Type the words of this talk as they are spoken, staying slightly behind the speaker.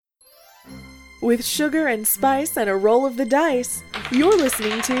With sugar and spice and a roll of the dice, you're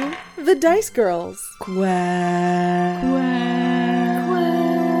listening to The Dice Girls. Quest.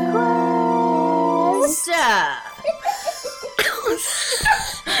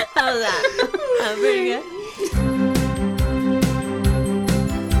 How's that? Pretty good.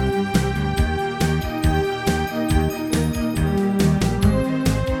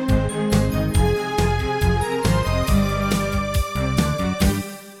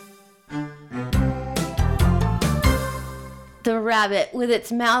 The rabbit, with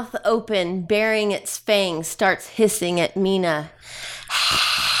its mouth open, baring its fangs, starts hissing at Mina.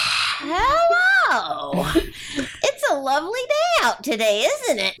 Hello! It's a lovely day out today,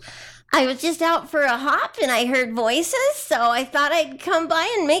 isn't it? I was just out for a hop and I heard voices, so I thought I'd come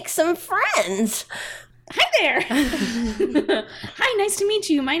by and make some friends. Hi there! Hi, nice to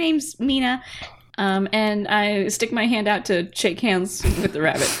meet you. My name's Mina, and I stick my hand out to shake hands with the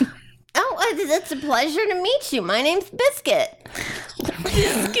rabbit. Oh, it's a pleasure to meet you. My name's Biscuit.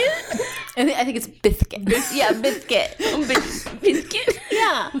 Biscuit? I think it's Biscuit. Yeah, Biscuit. Biscuit?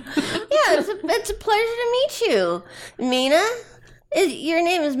 Yeah. Yeah, it's a pleasure to meet you. Mina? Your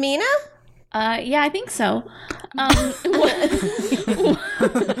name is Mina? Yeah, I think so.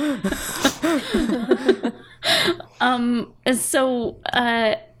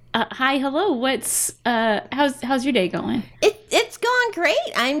 Hi, hello. How's your day going? It's going great.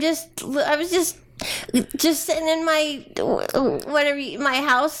 I was just sitting in my my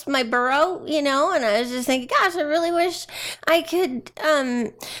house, my burrow, and I was just thinking, gosh, I really wish I could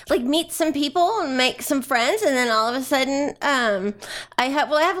meet some people and make some friends. And then all of a sudden, I have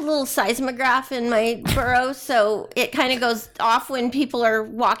a little seismograph in my burrow, so it kind of goes off when people are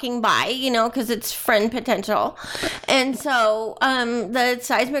walking by, because it's friend potential. And so the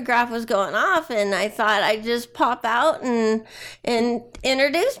seismograph was going off, and I thought I'd just pop out and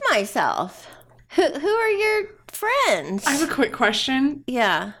introduce myself. Who are your friends? I have a quick question.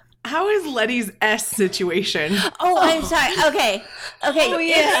 Yeah. How is Letty's S situation? Oh, I'm sorry. Okay. Oh,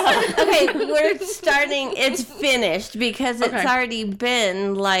 yeah. Okay, we're starting. It's finished because it's already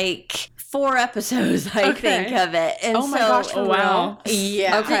been 4 episodes, I think, of it. And oh my gosh, for wow. real?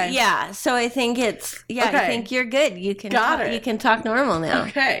 Yeah. Okay. Yeah. So I think I think you're good. You can You can talk normal now.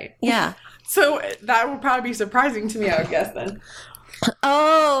 Okay. Yeah. So that would probably be surprising to me, I would guess, then.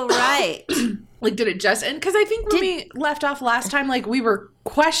 Oh, right. Did it just end? Because I think when we left off last time, we were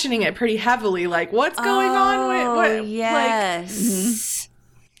questioning it pretty heavily. What's going on with what? Yes.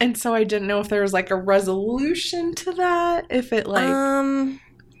 And so I didn't know if there was a resolution to that, if it or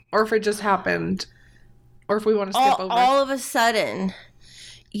if it just happened, or if we want to skip over. All of a sudden,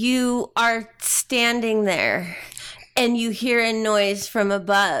 you are standing there. And you hear a noise from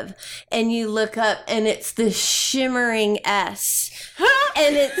above, and you look up, and it's the shimmering S,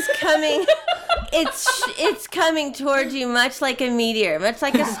 and it's coming. It's coming towards you, much like a meteor, much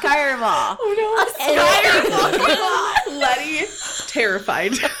like a skyball. Oh no! Skyball! Letty,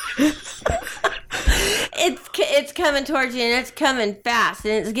 terrified. It's coming towards you, and it's coming fast,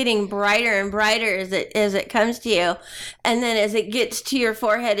 and it's getting brighter and brighter as it comes to you, and then as it gets to your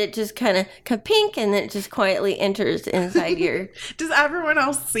forehead, it just kind of pink, and then it just quietly enters inside your. Does everyone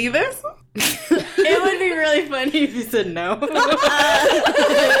else see this? It would be really funny if you said no.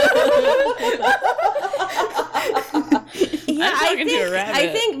 Yeah, I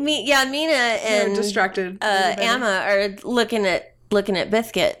think Mina and distracted. Amma are looking at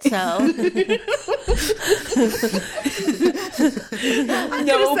Biscuit, so. I could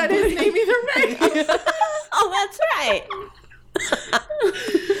have said his name either way. Oh, that's right.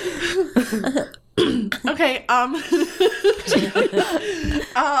 Okay,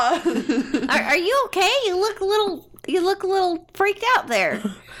 Are you okay? You look a little freaked out there.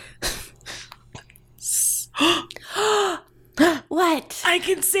 What? I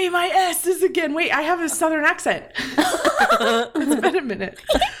can say my S's again. Wait, I have a southern accent. It's been a minute.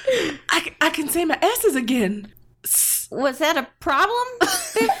 I can say my S's again. Was that a problem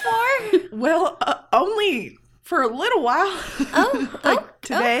before? Well, only for a little while. Oh,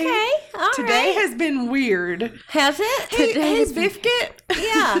 today. Okay, all today right. has been weird. Has it? Hey, Biscuit.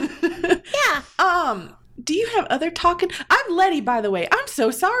 Yeah. Yeah. Do you have other talking? I'm Letty, by the way. I'm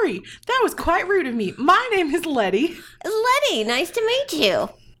so sorry. That was quite rude of me. My name is Letty. Letty, nice to meet you.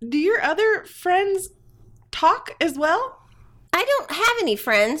 Do your other friends talk as well? I don't have any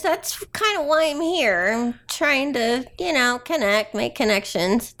friends. That's kind of why I'm here. I'm trying to, connect, make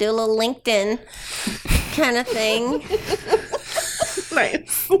connections, do a little LinkedIn kind of thing.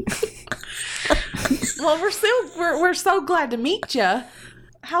 Nice. Well, we're so glad to meet you.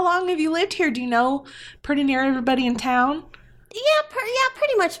 How long have you lived here? Do you know pretty near everybody in town? Yeah,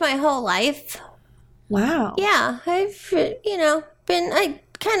 pretty much my whole life. Wow. Yeah, I've, I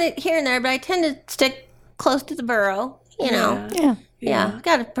kind of here and there, but I tend to stick close to the burrow, Yeah. Yeah,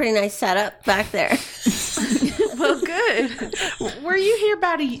 got a pretty nice setup back there. Well, good. Were you here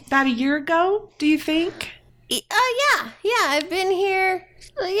about a year ago, do you think? Yeah, I've been here.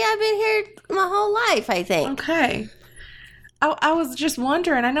 Yeah, I've been here my whole life, I think. Okay. I was just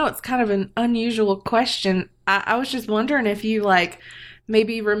wondering, I know it's kind of an unusual question. I was just wondering if you, like,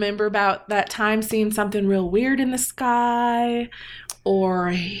 maybe remember about that time seeing something real weird in the sky, or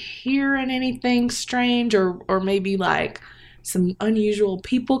hearing anything strange, or maybe, like, some unusual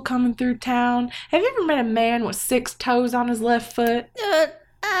people coming through town. Have you ever met a man with 6 toes on his left foot?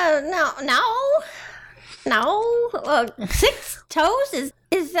 No. 6 toes?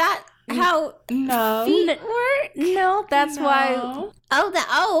 Is that how No. feet work? No, that's why.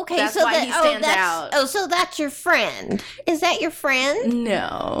 Okay. That's so why he stands out. Oh, so that's your friend. Is that your friend?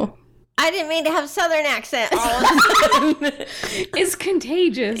 No. I didn't mean to have Southern accent all of a sudden. It's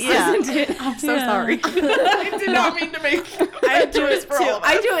contagious, Yeah. isn't it? I'm so sorry. I did not mean to make I do it too.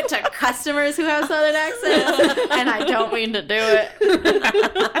 I do it to customers who have Southern accents, and I don't mean to do it.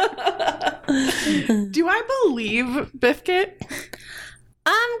 Do I believe Biscuit?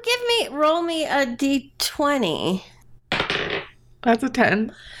 Roll me a D20. That's a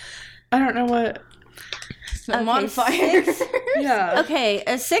 10. I don't know what. I'm on fire. 6. Yeah. Okay,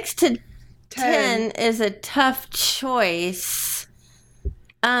 a 6 to 10 is a tough choice.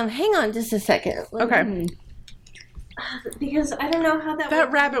 Hang on just a second. Okay. Because I don't know how that That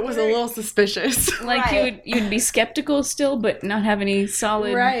would rabbit was a work. little suspicious. Like Right. you'd be skeptical still, but not have any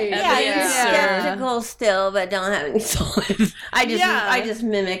solid Right. Yeah, you're evidence. skeptical still, but don't have any solid. Yeah. I just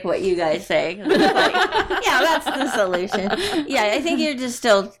mimic what you guys say. It's like, yeah, that's the solution. Yeah, I think you're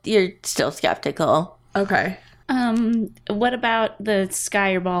still skeptical. Okay. What about the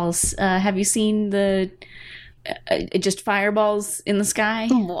Skyballs? Have you seen the just fireballs in the sky?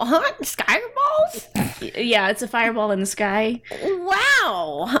 What? Skyballs? Yeah, it's a fireball in the sky.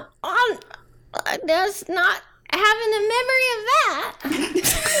 Wow. Does not having a memory of that.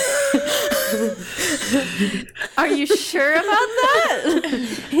 Are you sure about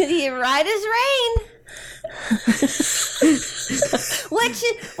that? You're right as rain.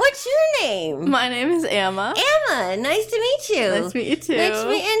 What's your name? My name is Amma. Emma. Nice to meet you. Nice to meet you too. Nice to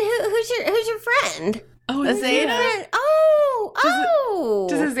meet. And who's your friend? Oh, Azeta. Friend. Oh.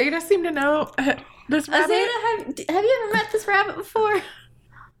 Does Azeta seem to know this rabbit? Azeta, have you ever met this rabbit before?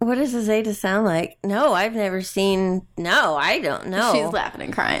 What does a Zeta sound like? No, I've never seen. No, I don't know. She's laughing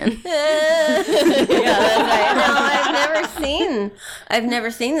and crying. Yeah, that's right. No, I've never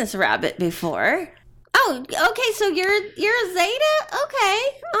seen this rabbit before. Oh, okay. So you're a Zeta? Okay,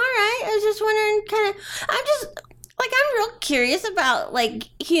 all right. I was just wondering, I'm real curious about like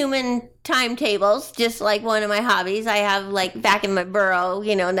human timetables. Just like one of my hobbies, I have like back in my burrow,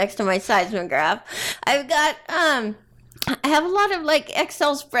 next to my seismograph. I've got I have a lot of like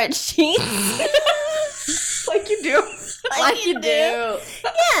Excel spreadsheets. Like you do. like you do. Yeah,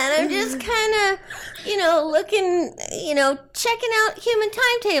 and I'm just kind of, looking, checking out human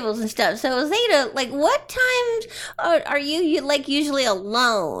timetables and stuff. So, Zeta, like, what times are you like usually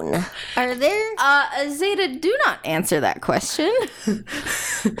alone? Are there? Zeta, do not answer that question.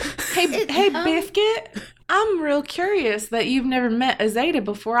 Hey, Biscuit. I'm real curious that you've never met Azeta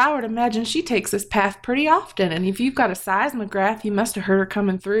before. I would imagine she takes this path pretty often. And if you've got a seismograph, you must have heard her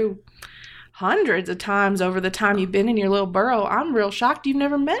coming through hundreds of times over the time you've been in your little burrow. I'm real shocked you've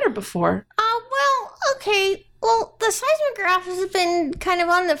never met her before. Well, okay. Well, the seismograph has been kind of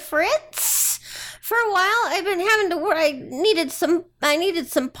on the fritz for a while. I've been having to work. I needed some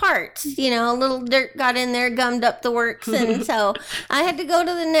parts. A little dirt got in there, gummed up the works, and so I had to go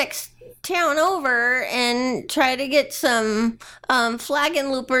to the next town over and try to get some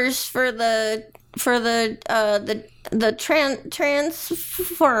flagon loopers for the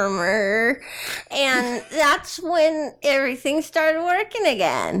transformer, and that's when everything started working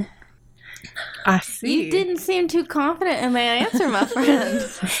again. I see. You didn't seem too confident in the answer, my friend.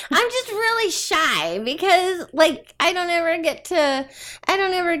 I'm just really shy because like I don't ever get to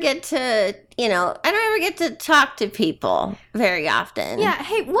talk to people very often. Yeah,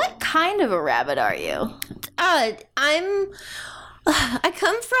 hey, what kind of a rabbit are you? I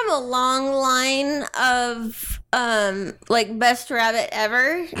come from a long line of like best rabbit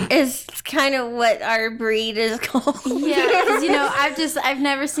ever is kind of what our breed is called. Yeah, because I've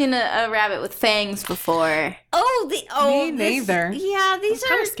never seen a rabbit with fangs before. Me neither. Yeah, these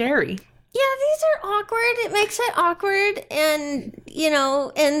Kind are of scary. Yeah, these are awkward. It makes it awkward, and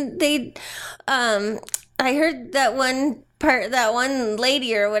and they I heard that one that one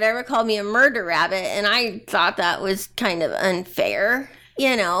lady or whatever called me a murder rabbit, and I thought that was kind of unfair.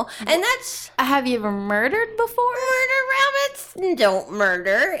 And that's Have you ever murdered before? murder rabbits don't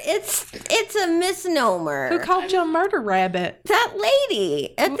murder. It's a misnomer. Who called you a murder rabbit? That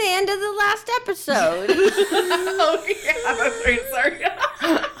lady at the end of the last episode. Oh, yeah, I'm very sorry.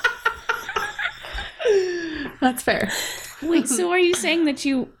 That's fair. Wait, so are you saying that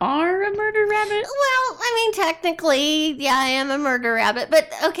you are a murder rabbit? Well, I mean, technically, yeah, I am a murder rabbit,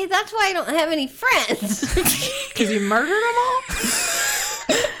 but okay, that's why I don't have any friends. Because you murdered them all?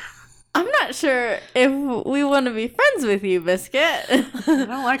 I'm not sure if we want to be friends with you, Biscuit. I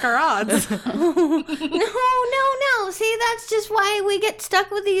don't like our odds. No. See, that's just why we get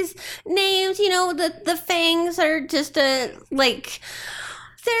stuck with these names. The fangs are just they're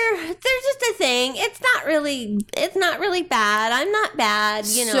just a thing. It's not really bad. I'm not bad,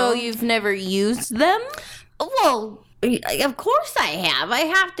 So you've never used them? Well, of course I have. I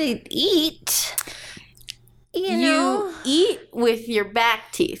have to eat. You eat with your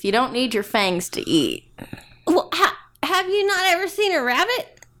back teeth. You don't need your fangs to eat. Well, have you not ever seen a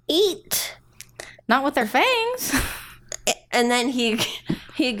rabbit eat? Not with their fangs. And then he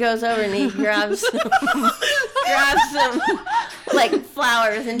goes over and he grabs some like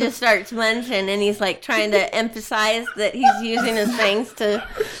flowers and just starts munching, and he's like trying to emphasize that he's using his fangs to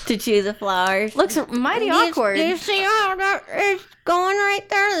chew the flowers. Looks mighty awkward. Do you see how that is going right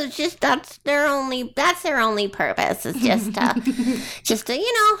there? It's just that's their only purpose. It's just to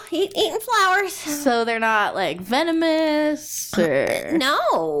eating flowers. So they're not like venomous or... No,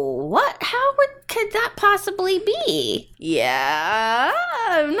 what? Could that possibly be? Yeah,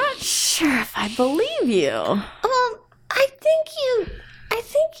 I'm not sure if I believe you. Well, I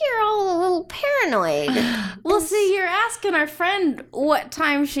think you're all a little paranoid. Well, see, you're asking our friend what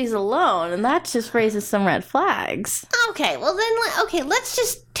time she's alone, and that just raises some red flags. Okay, well then, let's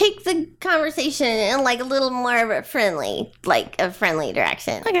just take the conversation in like a little more of a friendly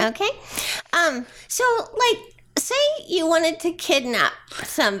direction. Okay. So like, say you wanted to kidnap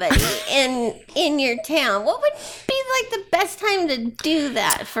somebody in your town, what would be like the best time to do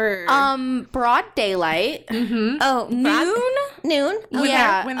that for? Broad daylight. Mm-hmm. Oh, noon.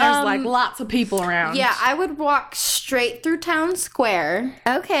 When there's like lots of people around. Yeah, I would walk straight through town square.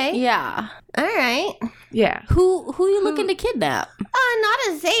 Okay. Yeah. All right. Yeah. Who are you looking to kidnap? Not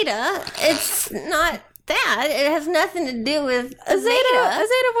a Zeta. It's not that. It has nothing to do with Zeta,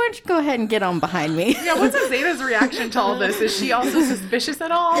 why don't you go ahead and get on behind me? Yeah, what's Zeta's reaction to all this? Is she also suspicious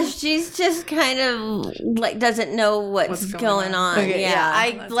at all? She's just kind of like doesn't know what's going on. Okay, yeah.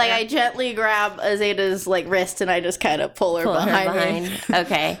 I gently grab Zeta's like wrist and I just kind of pull her behind me.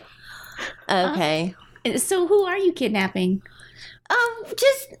 Okay. Okay. So who are you kidnapping?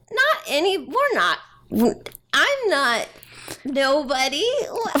 Just not any. We're not. I'm not. Nobody.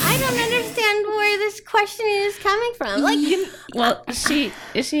 I don't understand where this question is coming from. Like, well, she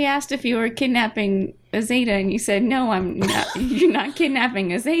asked if you were kidnapping a Zeta, and you said no. I'm not. You're not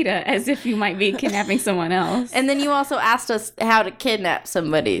kidnapping a Zeta, as if you might be kidnapping someone else. And then you also asked us how to kidnap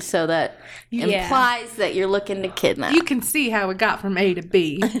somebody, so that implies that you're looking to kidnap. You can see how it got from A to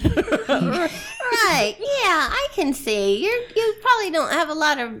B. right? Yeah, I can see. You probably don't have a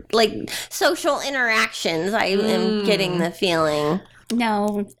lot of like social interactions. I am getting the feeling.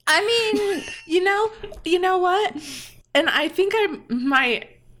 No, I mean, you know what? And I think I might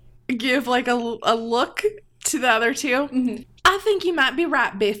give like a look to the other two. Mm-hmm. I think you might be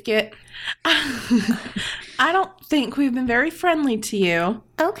right, Biscuit. I don't think we've been very friendly to you.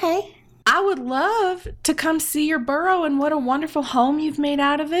 Okay. I would love to come see your burrow and what a wonderful home you've made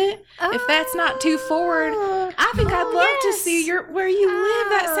out of it. If that's not too forward, I think I'd love to see where you live.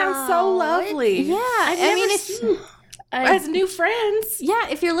 That sounds so lovely. As new friends. Yeah,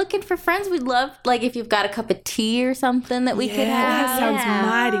 if you're looking for friends, we'd love, like, if you've got a cup of tea or something that we could have. That sounds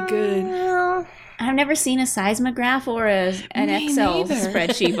mighty good. I've never seen a seismograph or an Excel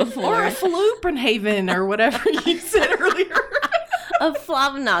spreadsheet before. Or a Flubnoggles or whatever you said earlier. A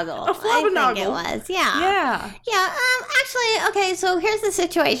flobnoggle. A flobnoggles. I think it was. Yeah. Yeah. Actually, okay, so here's the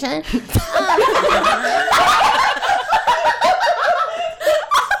situation.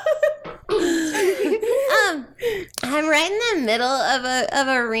 I'm right in the middle of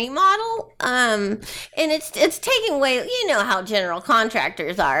a remodel, and it's taking way. You know how general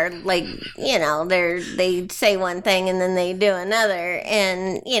contractors are, like, they say one thing and then they do another,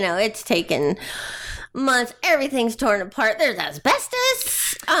 and it's taken months. Everything's torn apart. There's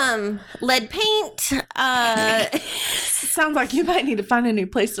asbestos, lead paint. sounds like you might need to find a new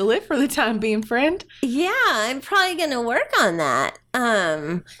place to live for the time being, friend. Yeah, I'm probably going to work on that.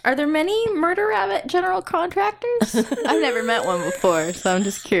 Are there many murder rabbit general contractors? I've never met one before, so I'm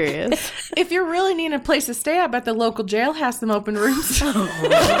just curious. If you're really needing a place to stay, I bet the local jail has some open rooms. Oh,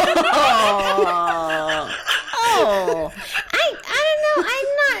 I don't know.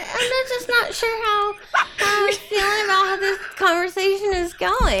 I'm just not sure how I'm feeling about how this conversation is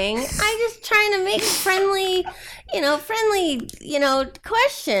going. I'm just trying to make friendly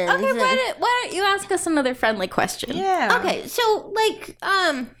questions. Okay, why don't you ask us another friendly question? Yeah. Okay, so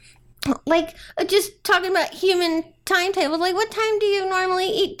just talking about human timetables, like what time do you normally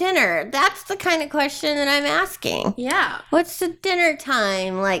eat dinner? That's the kind of question that I'm asking. Yeah. What's the dinner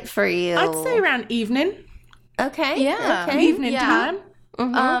time like for you? I'd say around evening. Okay. Yeah. Okay. Evening time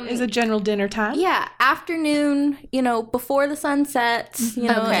Mhm. is a general dinner time. Yeah, afternoon, before the sun sets,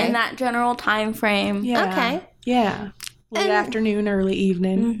 Okay. in that general time frame. Yeah. Okay. Yeah. Late And- afternoon, early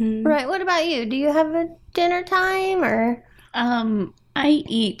evening. Mm-hmm. Right. What about you? Do you have a dinner time or? I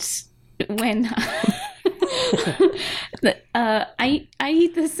eat when I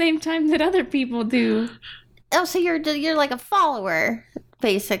eat the same time that other people do. Oh, so you're like a follower,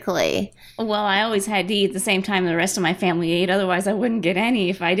 basically. Well, I always had to eat at the same time the rest of my family ate. Otherwise, I wouldn't get any.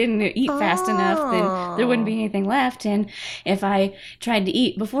 If I didn't eat fast enough, then there wouldn't be anything left. And if I tried to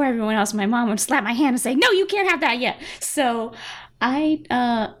eat before everyone else, my mom would slap my hand and say, "No, you can't have that yet." So I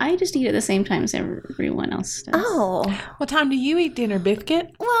just eat at the same time as everyone else does. Oh. What time do you eat dinner,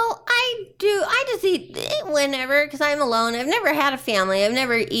 Biscuit? Well, I do. I just eat whenever because I'm alone. I've never had a family. I've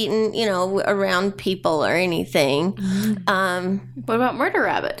never eaten, around people or anything. What about murder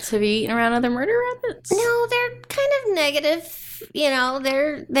rabbits? Have you eaten around other murder rabbits? No, they're kind of negative.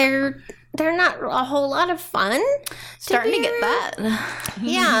 They're not a whole lot of fun. Starting to be get around. that.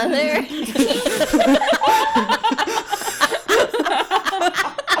 Yeah, they're.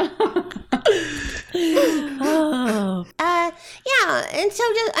 Yeah, and so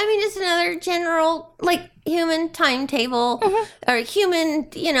just another general human timetable or human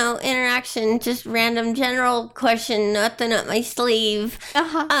interaction, just random general question, nothing up my sleeve.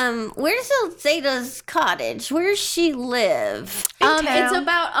 Where's Zeta's cottage? Where does she live? It's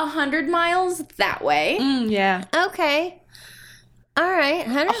about 100 miles that way. Yeah. Okay. All right,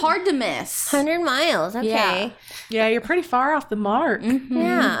 100, Hard to miss. 100 miles. Okay. Yeah. Yeah, you're pretty far off the mark.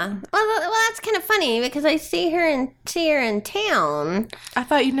 Yeah. Well, that's kind of funny because I see her in town. I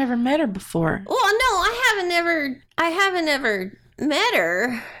thought you'd never met her before. Well, no, I haven't ever met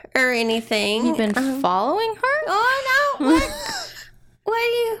her or anything. You've been following her? Oh no! What? What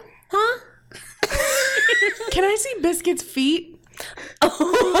are you? Huh? Can I see Biscuit's feet?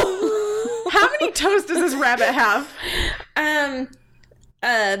 How many toes does this rabbit have?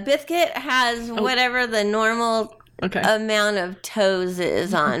 Biscuit has whatever the normal amount of toes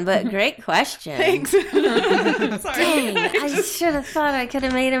is on, but great question. Thanks. Sorry. Dang, I should have thought I could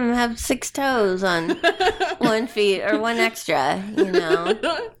have made him have 6 toes on one feet or one extra,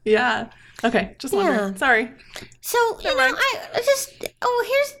 Yeah. Okay, just wondering. Yeah. Sorry. So, Never mind.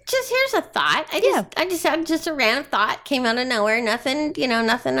 here's a thought. I just had just a random thought, came out of nowhere, nothing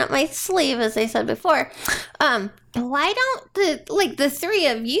up my sleeve, as I said before. Why don't the 3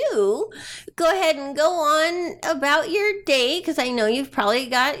 of you go ahead and go on about your day? Because I know you've probably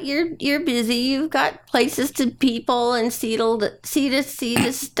got, you're busy, you've got places to people and see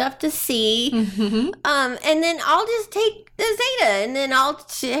stuff to see. And then I'll just take the Zeta and then I'll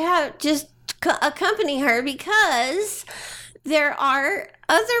just accompany her because there are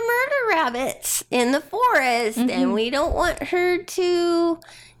other murder rabbits in the forest and we don't want her to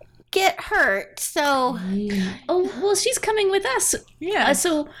get hurt. So Oh, well, she's coming with us. Yeah.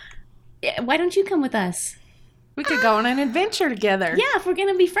 So why don't you come with us? We could go on an adventure together. Yeah, if we're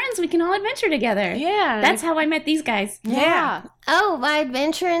going to be friends, we can all adventure together. Yeah. That's how I met these guys. Yeah. by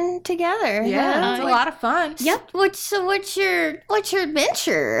adventuring together. Yeah. It's a lot of fun. Yep. What's your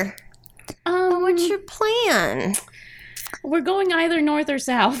adventure? What's your plan? We're going either north or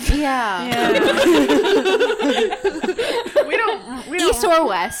south. Yeah. We don't East or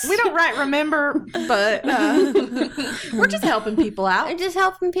west. We don't remember, but we're just helping people out. I'm just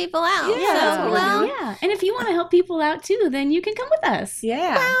helping people out. Yeah. So, well, Yeah. And if you want to help people out too, then you can come with us.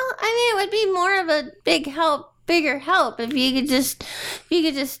 Yeah. well, I mean, it would be more of a big bigger help if you could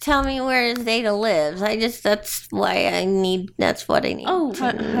just tell me where Zeta lives. That's what I need. Oh, to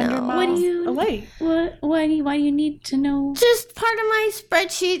 100 know. miles What do you- away. Why do you need to know? Just part of my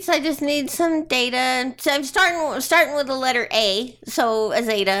spreadsheets. I just need some data. So I'm starting with the letter A. So a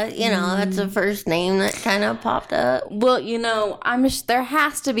Zeta, that's the first name that kind of popped up. Well, there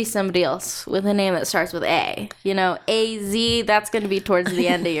has to be somebody else with a name that starts with A. AZ, that's going to be towards the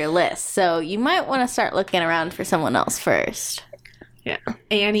end of your list. So you might want to start looking around for someone else first. Yeah.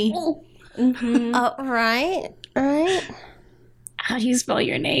 Annie. Mm-hmm. Oh, right. How do you spell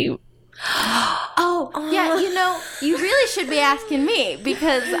your name? Oh, yeah, you really should be asking me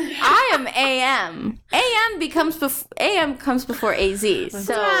because I am AM. AM comes before AZ.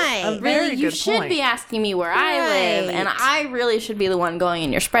 So Right. A very really, you good should point. be asking me where I live, and Right. I really should be the one going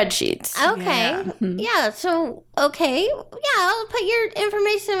in your spreadsheets. Okay. Yeah. So okay. Yeah, I'll put your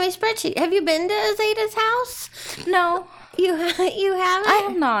information in my spreadsheet. Have you been to Zeta's house? No, You haven't? I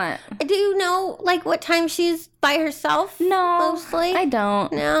have not. Do you know what time she's by herself? No, Mostly. I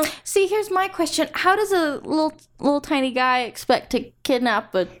don't. No. See, here's my question: how does a little tiny guy expect to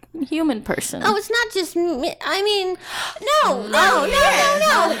kidnap a human person? Oh, it's not just me. I mean, no.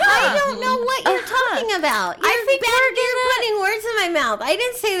 I don't know what you're talking about. You're putting words in my mouth. I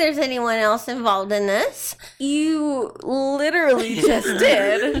didn't say there's anyone else involved in this. You literally just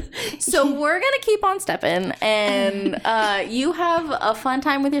did. So we're gonna keep on stepping, and you have a fun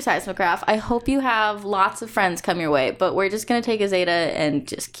time with your seismograph. I hope you have lots of friends come your way, but we're just gonna take a Zeta and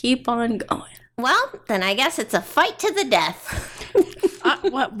just keep on going. Well, then I guess it's a fight to the death.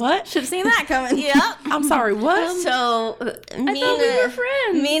 What? Should have seen that coming. Yep. I'm sorry, what? So Mina, we were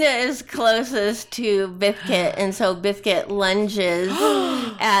friends. Mina is closest to Biscuit, and so Biscuit lunges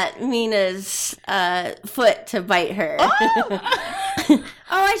at Mina's foot to bite her.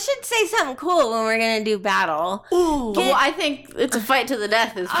 Oh, I should say something cool when we're gonna do battle. Ooh. Well, I think it's a fight to the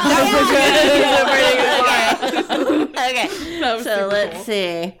death. Is Okay, so let's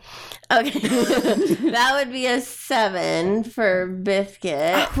see. Okay, that would be a 7 for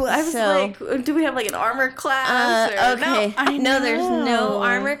Biscuit. Well, I was So, like, do we have an armor class? okay. No, There's no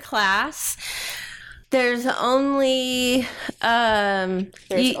armor class. There's only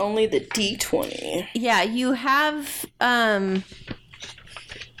There's only the D20. yeah, you have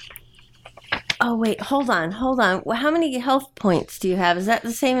oh wait, hold on. Well, how many health points do you have? Is that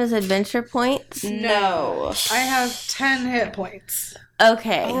the same as adventure points? No. I have 10 hit points.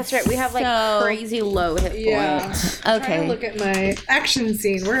 Okay. Oh, that's right. We have So- crazy low hit points. I'm trying Okay. to look at my action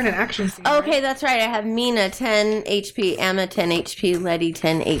scene. We're in an action scene. Okay, right? that's right. I have Mina 10 HP, Amma 10 HP, Letty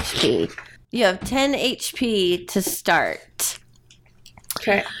 10 HP. You have 10 HP to start.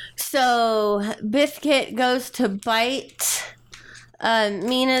 Okay. So Biscuit goes to bite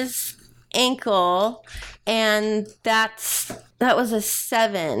Mina's ankle, and that was a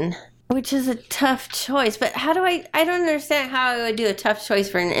 7, which is a tough choice. But I don't understand how I would do a tough choice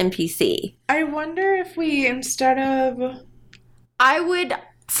for an NPC. I wonder if we, instead of... I would,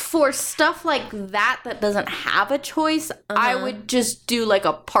 for stuff like that doesn't have a choice, I would just do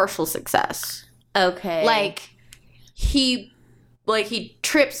a partial success. Okay. He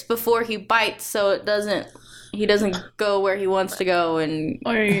trips before he bites, so he doesn't go where he wants to go, and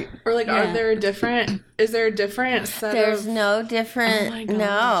Or Or Yeah. is there a different set There's of... no different. Oh my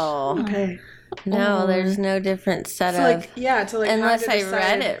no. Okay. No, there's no different set So of. to Unless have to I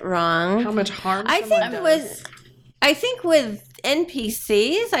read decide it wrong. how much harm I someone think does. with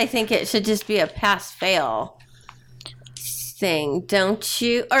NPCs, I think it should just be a pass fail thing, don't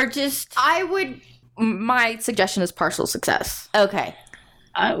you? Or just my suggestion is partial success. okay.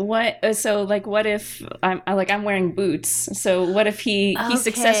 what if I'm wearing boots? So what if he Okay.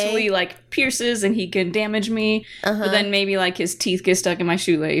 successfully pierces and he can damage me, but then maybe his teeth get stuck in my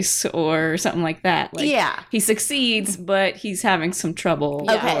shoelace or something like that. Yeah. He succeeds, but he's having some trouble.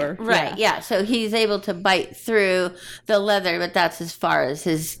 Okay, or- right, yeah. So he's able to bite through the leather, but that's as far as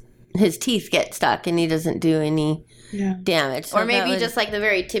his teeth get stuck, and he doesn't do any Yeah. damage. So Or maybe that would- just the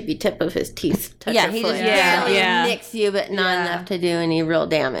very tippy tip of his teeth touch yeah, your he foot. just Yeah. barely nicks you, but not Yeah. enough to do any real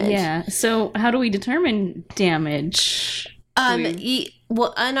damage. Yeah. So how do we determine damage?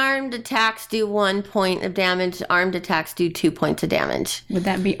 Unarmed attacks do 1 point of damage. Armed attacks do 2 points of damage. Would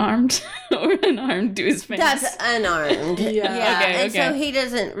that be armed or unarmed to his face? That's unarmed. Yeah. Okay, and so he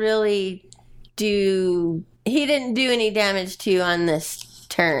doesn't really do. He didn't do any damage to you on this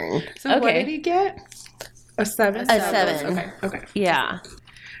turn. So what Okay. did he get? A 7? A 7. Okay. Yeah.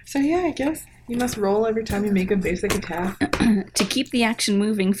 So yeah, I guess you must roll every time you make a basic attack. To keep the action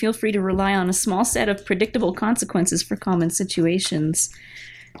moving, feel free to rely on a small set of predictable consequences for common situations.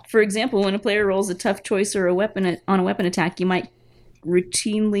 For example, when a player rolls a tough choice or a weapon on a weapon attack, you might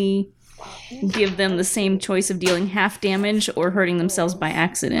routinely give them the same choice of dealing half damage or hurting themselves by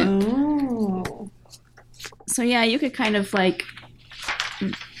accident. Oh. So yeah, you could kind of like,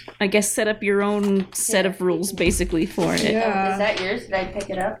 I guess, set up your own set of rules basically for it. Yeah. Is that yours? Did I pick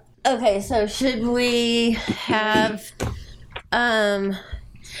it up? Okay, so should we have because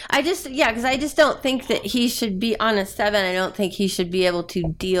I just don't think that he should be on a 7. I don't think he should be able to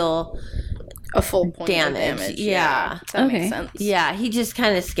deal A full point damage. of damage. Yeah. That Okay. makes sense. Yeah, he just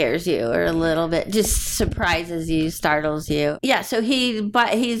kind of scares you or a little bit, just surprises you, startles you. Yeah, so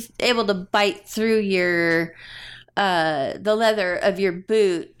he's able to bite through your the leather of your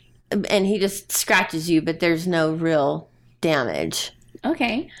boot, and he just scratches you, but there's no real damage.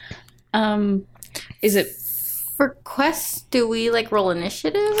 Okay. Is it For quests, do we like roll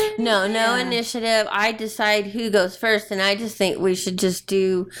initiative? No initiative. I decide who goes first, and I just think we should just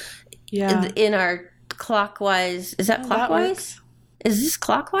do Yeah. in our clockwise. Is that That clockwise? works. Is this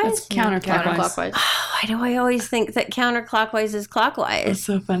clockwise? That's counterclockwise. Counterclockwise. Why do I always think that counterclockwise is clockwise? That's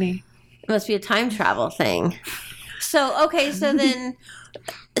so funny. It must be a time travel thing. So, okay, so then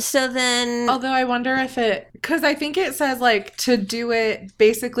Although I wonder if because I think it says like to do it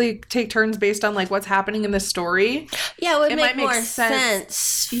basically take turns based on like what's happening in the story, yeah, it would it make might make more sense.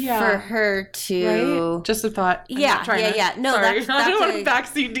 sense Yeah. for her to. right? Just a thought. I'm Yeah, not trying yeah, to- yeah. No, sorry. that's I don't want a- a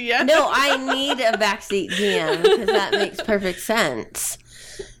backseat DM. No, I need a backseat DM because that makes perfect sense.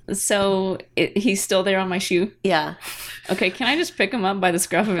 so? He's still there on my shoe. Yeah. Okay, can I just pick him up by the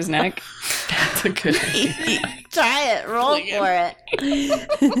scruff of his neck? That's a good idea. Try it. Roll for it.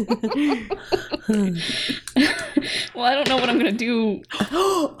 Well, I don't know what I'm gonna do.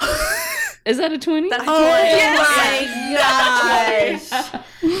 Is that a 20? That's Oh my gosh.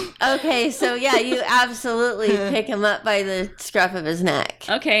 Okay, so yeah, you absolutely pick him up by the scruff of his neck.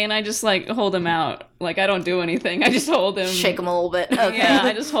 Okay, and I just like hold him out. Like I don't do anything. I just hold him. Shake them a little bit. Yeah,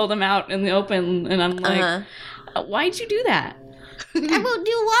 I just hold him out in the open, and I'm like, Uh-huh. "Why'd you do that?" I will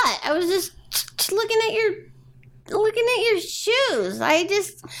do what? I was just looking at your shoes. I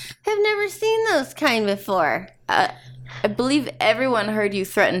just have never seen those kind before. I believe everyone heard you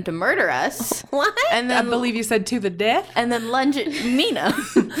threaten to murder us, What? and I then believe you said to the death. and then lunge at Mina.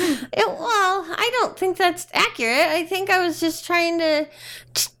 Well, I don't think that's accurate. I think I was just trying to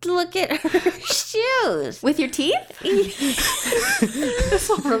look at her shoes. With your teeth? This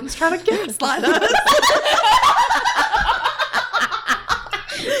whole room's trying to gaslight us.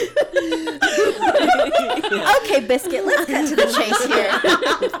 Okay, Biscuit, let's cut to the chase here.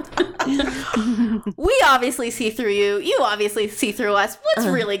 We obviously see through you. You obviously see through us. What's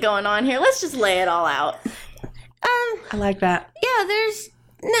really going on here? Let's just lay it all out. I like that. Yeah, there's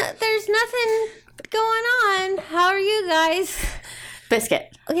nothing going on. How are you guys?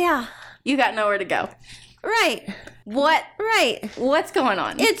 Biscuit, Yeah, you got nowhere to go. right, What? right. What's going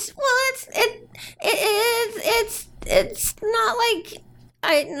on? It's not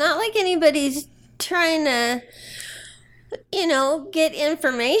like anybody's trying to, get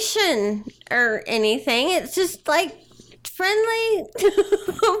information or anything. It's just like friendly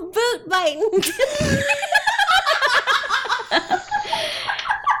boot biting.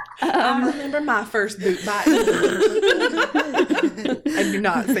 I remember my first boot bite. I do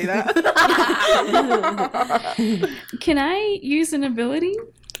not say that. Can I use an ability?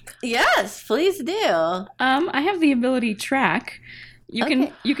 Yes, please do. I have the ability track. You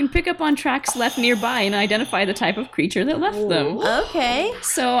can pick up on tracks left nearby and identify the type of creature that left them. Okay.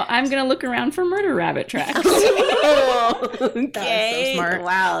 So I'm gonna look around for murder rabbit tracks. Okay. That is so smart.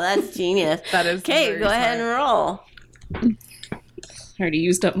 Wow, that's genius. That is Okay, very go ahead and roll. I already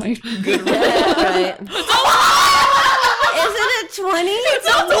used up my good roll. Right. Is it a 20? It's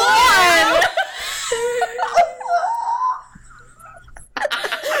a 1!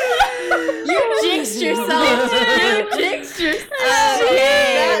 You jinxed yourself. You jinxed yourself.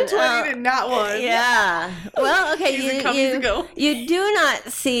 That 20 did not one. Yeah. Well, okay. Easy come, easy go. You do not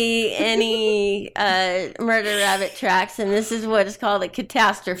see any murder rabbit tracks, and this is what is called a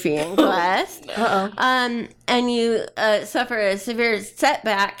catastrophe in quest. Uh-oh. And you suffer a severe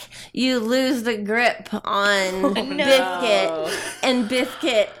setback. You lose the grip on Biscuit, and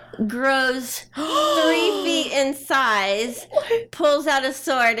Biscuit grows 3 feet in size, pulls out a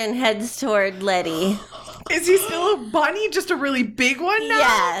sword, and heads toward Letty. Is he still a bunny? Just a really big one now?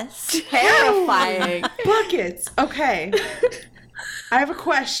 Yes. Terrifying. Buckets. Okay. I have a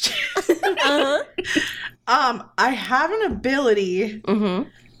question. Uh-huh. I have an ability. Mm-hmm.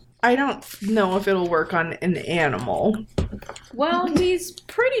 I don't know if it'll work on an animal. Well, he's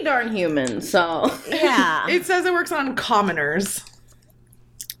pretty darn human, so. Yeah. It says it works on commoners.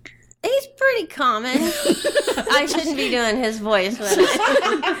 pretty common. I shouldn't be doing his voice, but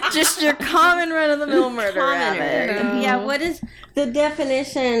Just your common run-of-the-mill murder rabbit. commoner. Yeah, what is the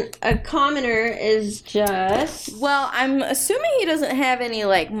definition? A commoner is just... Well, I'm assuming he doesn't have any,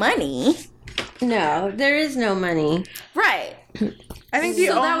 like, money. No, there is no money. Right. I think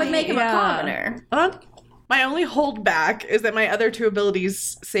So that would make him a commoner. My only holdback is that my other two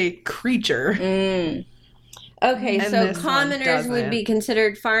abilities say creature. Okay, And so this one commoners would doesn't. be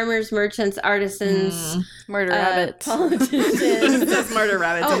considered farmers, merchants, artisans, Murder rabbits. politicians, There's murder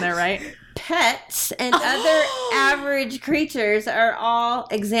rabbits in there, right? pets, and other average creatures are all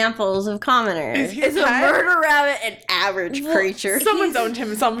examples of commoners. Is he Is a pet? murder rabbit an average creature? Someone's owned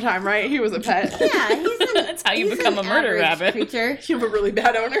him sometime, right? He was a pet. Yeah, That's how you become a murder rabbit. creature. You have a really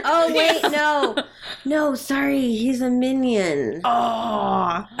bad owner. Oh wait, no, sorry, he's a minion.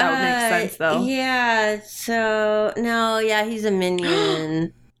 Oh, that would make sense, though. Yeah, so no, yeah, he's a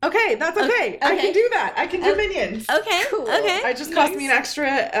minion. Okay, that's okay. I can do that. I can do minions. Okay, okay. It just cost me an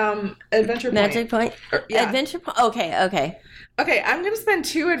extra adventure Magic point. point. Yeah. Adventure point. Okay. Okay, I'm going to spend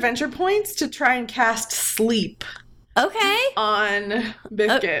 2 adventure points to try and cast sleep Okay. on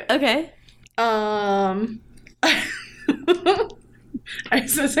Biscuit. Okay. I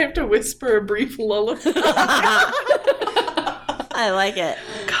says I have to whisper a brief lullaby. I like it.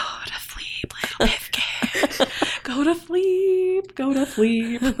 Go to sleep, little Biscuit. Go to sleep. Go to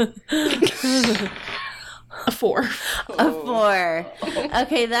sleep. A 4. A 4.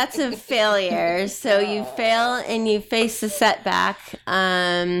 Okay, that's a failure. So you fail and you face the setback.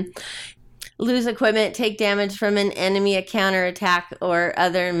 Lose equipment, take damage from an enemy, a counterattack, or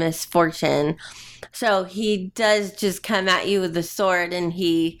other misfortune. So he does just come at you with the sword, and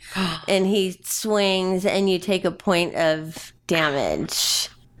he swings, and you take a point of damage.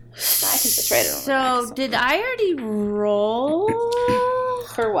 I can just write it on the So back. did I already roll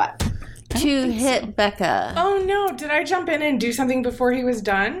For what? to hit Becca? Oh no, did I jump in and do something before he was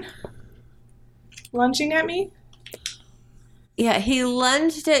done? Lunging at me? Yeah, he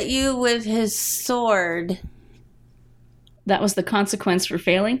lunged at you with his sword. That was the consequence for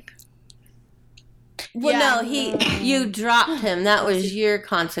failing? Well, no, you dropped him. That was your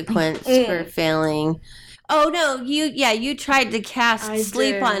consequence for failing. Oh no, you tried to cast I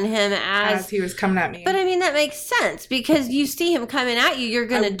sleep did. on him As as. he was coming at me. But I mean that makes sense because you see him coming at you. You're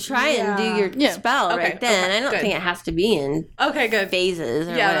gonna try and do your spell Okay, right then. okay, I don't good. think it has to be in Okay, good. phases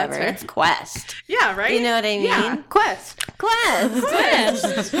or Yeah, that's whatever. fair. It's quest. Yeah, right? You know what I mean? Yeah. Quest.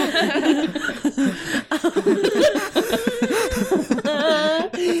 Quest.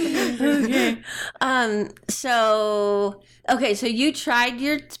 So you tried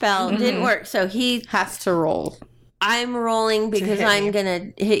your spell, didn't work. So he Has to roll. I'm rolling because hit I'm me.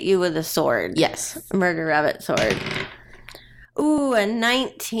 gonna hit you with a sword. Yes. Murder rabbit sword. Ooh, a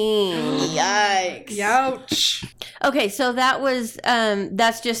 19. Yikes. Ouch. Okay, so that was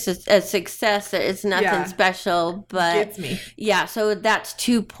that's just a success. It's nothing Yeah. special, but Gets me. yeah, so that's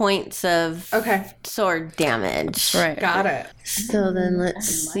 2 points of Okay, sword damage. Right. got it. So then let's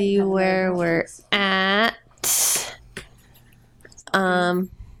see where we're at.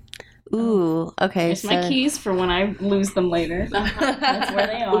 Ooh, okay. Here's my keys for when I lose them later. That's where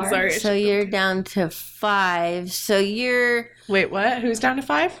they Oh, are. sorry. So you're down to 5. So you're Wait, what? Who's down to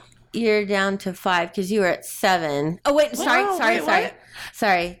 5? down to 5 because you were at 7. Oh wait, sorry. wait, what?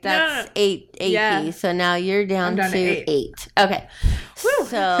 Sorry, that's no. 8 AP. Yeah. So now you're down, I'm down to to 8. 8. Okay. Whew.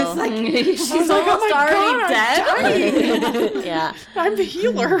 So She's like, oh almost my already God, I'm dead. yeah. I'm the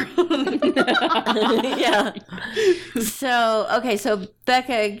healer. Yeah. So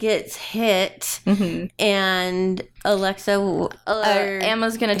Becca gets hit and Alexa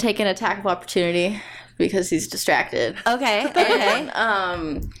Emma's gonna take an attack of opportunity because he's distracted. Okay.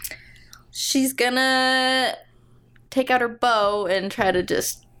 She's gonna take out her bow and try to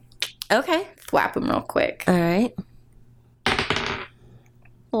just Okay. thwap him real quick. All right.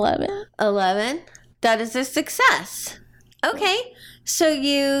 11. That is a success. Okay. So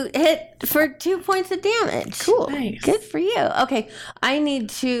you hit for 2 points of damage. Cool. Nice. Good for you. Okay. I need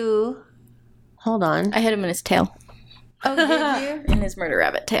to hold on. I hit him in his tail. Oh, did you? In his murder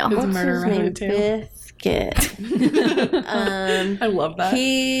rabbit tail. His What's murder his rabbit name? tail. Biscuit. I love that.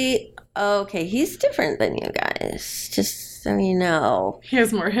 He's different than you guys. Just so you know. He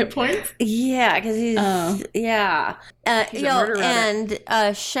has more hit points. Yeah, because he's yeah. He's a murder rabbit.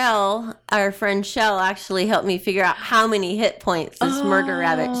 And Shell, our friend Shell, actually helped me figure out how many hit points this murder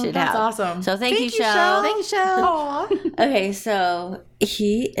rabbit should That's have. awesome. So thank you, Shell. Thank you, Shell. Aw. Okay, so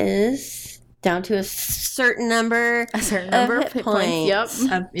he is down to a certain number. A certain number of hit points.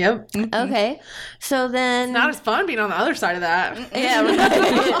 Yep. Yep. Okay. So then. Not as fun being on the other side of that. Yeah,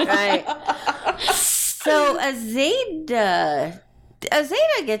 right. So Azeda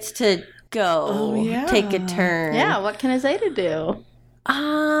gets to go. Oh, yeah. Take a turn. Yeah, what can Azeda do?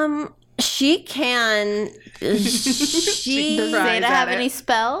 She can. Does Azeda have any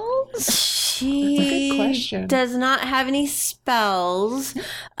spells? She That's a good question. does not have any spells. That's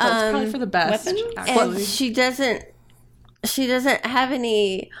probably for the best. weapons? And Actually. she doesn't have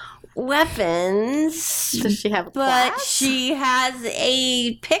any weapons. Does she have a But class? she has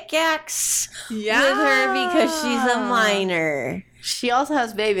a pickaxe Yeah. with her because she's a minor. She also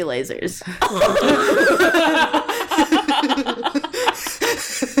has baby lasers.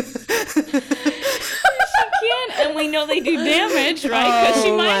 And we know they do damage, right? Because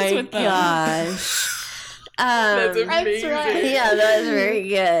she mines with them. Gosh. That's amazing. Yeah, that was very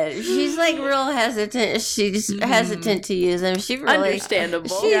good. She's like real hesitant. She's hesitant to use them. She really Understandable.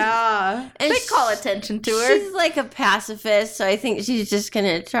 She- Yeah. and They call attention to her. She's like a pacifist, so I think she's just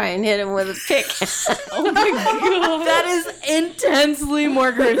gonna try and hit him with a pick. Oh my god. That is intensely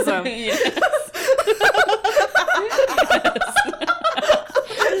more gruesome.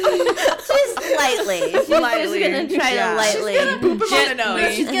 Just lightly. She's Lightly, just gonna try yeah. to lightly. Boop him on the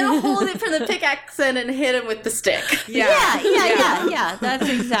nose. She's gonna hold it for the pickaxe and hit him with the stick. Yeah. That's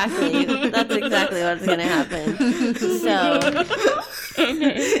exactly what's gonna happen. So,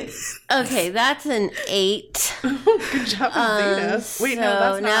 okay, that's an 8. Good job, Zeta. Wait, no,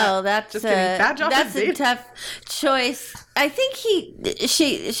 that's not. that's Just kidding. Bad job, that's a Zeta. tough choice. I think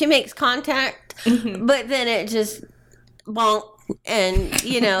she makes contact, but then it just bonk, and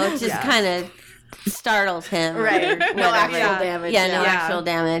it just kind of startles him. Right. or No whatever. actual damage. Yeah, no Yeah. actual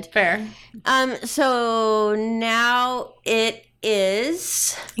damage. Fair. So now it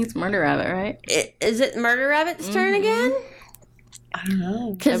is. It's Murder Rabbit, right? Is it Murder Rabbit's turn again? I don't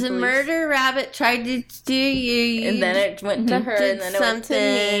know. Because I the believe- Murder Rabbit tried to do you. And then it went to her, did and then it went to me,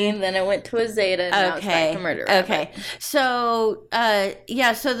 something. and then it went to a Zeta, and now it's back to Murder Rabbit. Okay. So,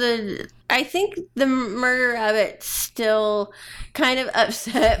 so I think the Murder Rabbit's still kind of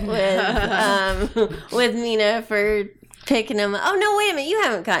upset with Mina for picking him. Oh no! Wait a minute! You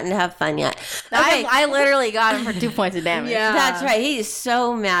haven't gotten to have fun yet. Okay. I literally got him for 2 points of damage. Yeah. That's right. He's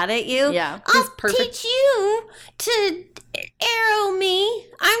so mad at you. Yeah. I'll perfect. teach you to arrow me.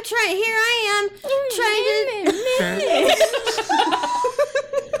 I'm trying. Here I am trying to.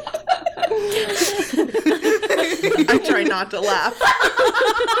 I try not to laugh.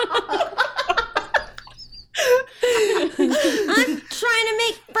 I'm trying to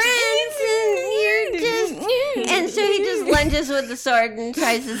make friends, and you're just. And so he just lunges with the sword and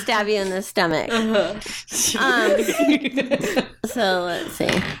tries to stab you in the stomach. So let's see.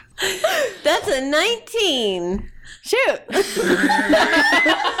 That's a 19. Shoot.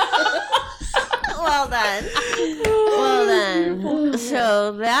 Well done. Well done.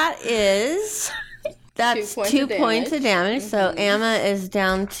 So that's 2 points of damage. So Amma is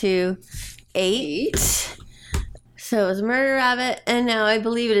down to 8. So it was Murder Rabbit, and now I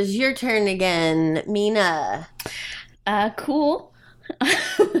believe it is your turn again, Mina. Cool.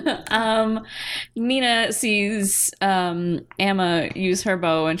 Mina sees Amma use her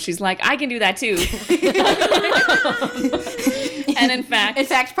bow, and she's like, I can do that too. And in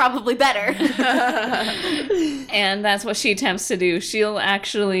fact, probably better. and that's what she attempts to do. She'll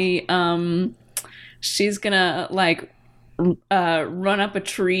actually, she's gonna run up a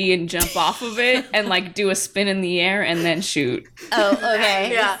tree and jump off of it and do a spin in the air and then shoot. Oh,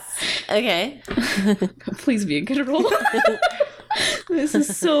 okay. Yeah. Okay. Please be a good roll. This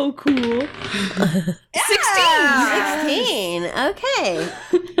is so cool. 16. Okay.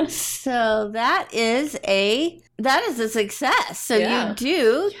 So that is a success. So Yeah. you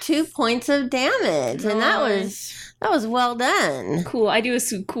do 2 points of damage, and that was well done. Cool. I do a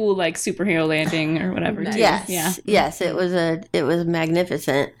cool superhero landing or whatever. Too. Yes. Yeah. Yes, it was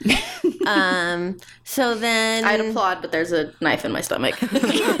magnificent. So then I'd applaud, but there's a knife in my stomach.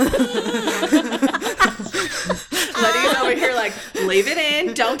 Letty's over here leave it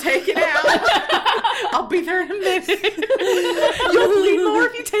in, don't take it out. I'll be there in a minute. You'll bleed more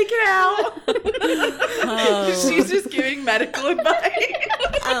if you take it out. She's just giving medical advice.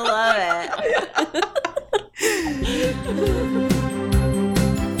 I love it.